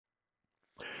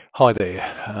Hi there.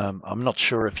 I'm not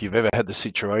sure if you've ever had the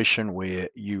situation where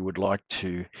you would like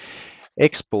to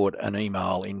export an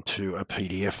email into a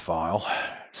PDF file.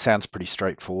 Sounds pretty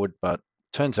straightforward, but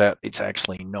turns out it's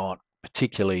actually not,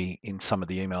 particularly in some of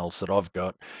the emails that I've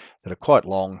got that are quite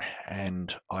long,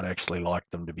 and I'd actually like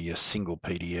them to be a single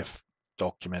PDF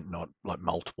document, not like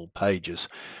multiple pages.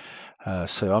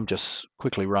 So I'm just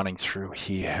quickly running through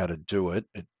here how to do it.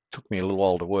 It took me a little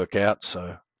while to work out,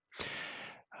 so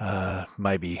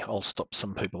maybe I'll stop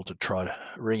some people to try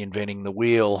reinventing the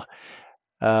wheel.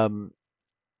 Um,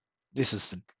 this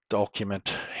is the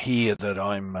document here that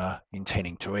I'm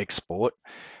intending to export.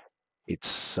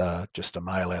 It's just a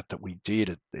mail out that we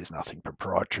did. There's nothing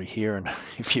proprietary here. And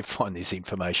if you find this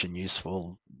information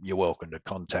useful, you're welcome to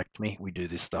contact me. We do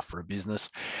this stuff for a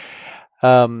business.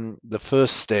 The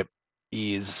first step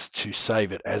is to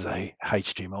save it as a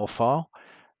HTML file.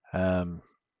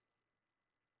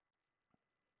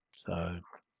 So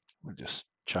we'll just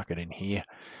chuck it in here,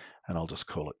 and I'll just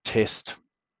call it test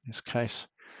in this case.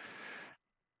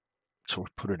 So we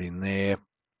put it in there.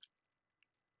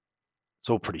 It's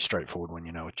all pretty straightforward when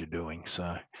you know what you're doing.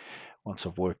 So once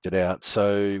I've worked it out,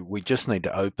 so we just need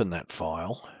to open that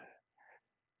file.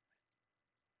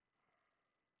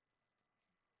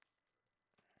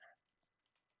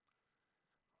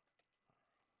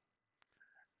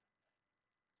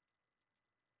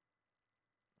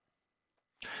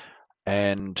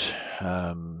 And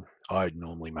I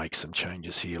normally make some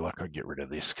changes here, like I get rid of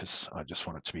this because I just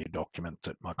want it to be a document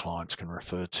that my clients can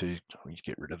refer to. We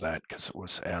get rid of that because it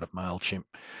was out of MailChimp.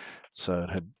 So it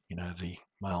had, the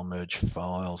mail merge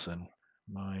files, and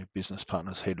my business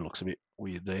partner's head looks a bit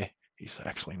weird there. He's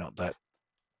actually not that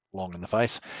long in the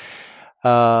face.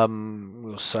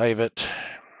 We'll save it.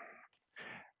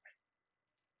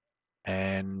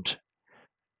 And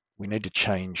we need to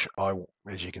change,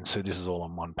 as you can see, this is all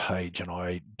on one page, and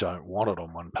I don't want it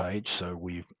on one page, so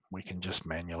we can just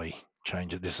manually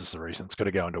change it. This is the reason. It's got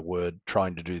to go into Word.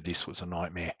 Trying to do this was a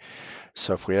nightmare.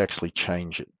 So if we actually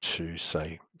change it to,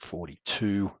 say,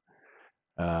 42,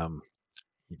 you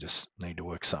just need to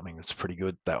work something that's pretty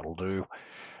good. That'll do.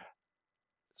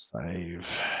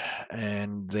 Save,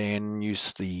 and then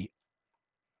use the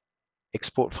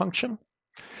export function.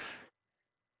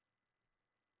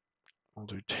 We'll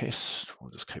do test.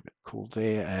 We'll just keep it cool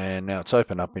there. And now it's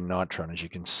open up in Nitro. And as you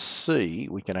can see,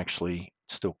 we can actually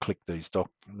still click these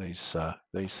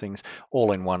things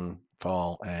all in one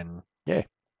file, and yeah,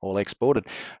 all exported.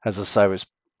 As I say, it's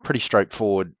pretty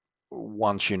straightforward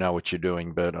once you know what you're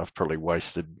doing, but I've probably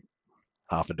wasted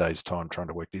half a day's time trying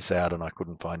to work this out, and I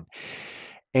couldn't find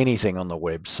anything on the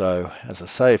web. So as I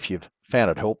say, if you've found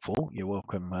it helpful, you're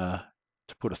welcome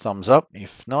to put a thumbs up.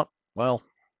 If not, well,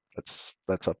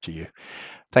 that's up to you.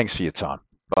 Thanks for your time.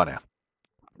 Bye now.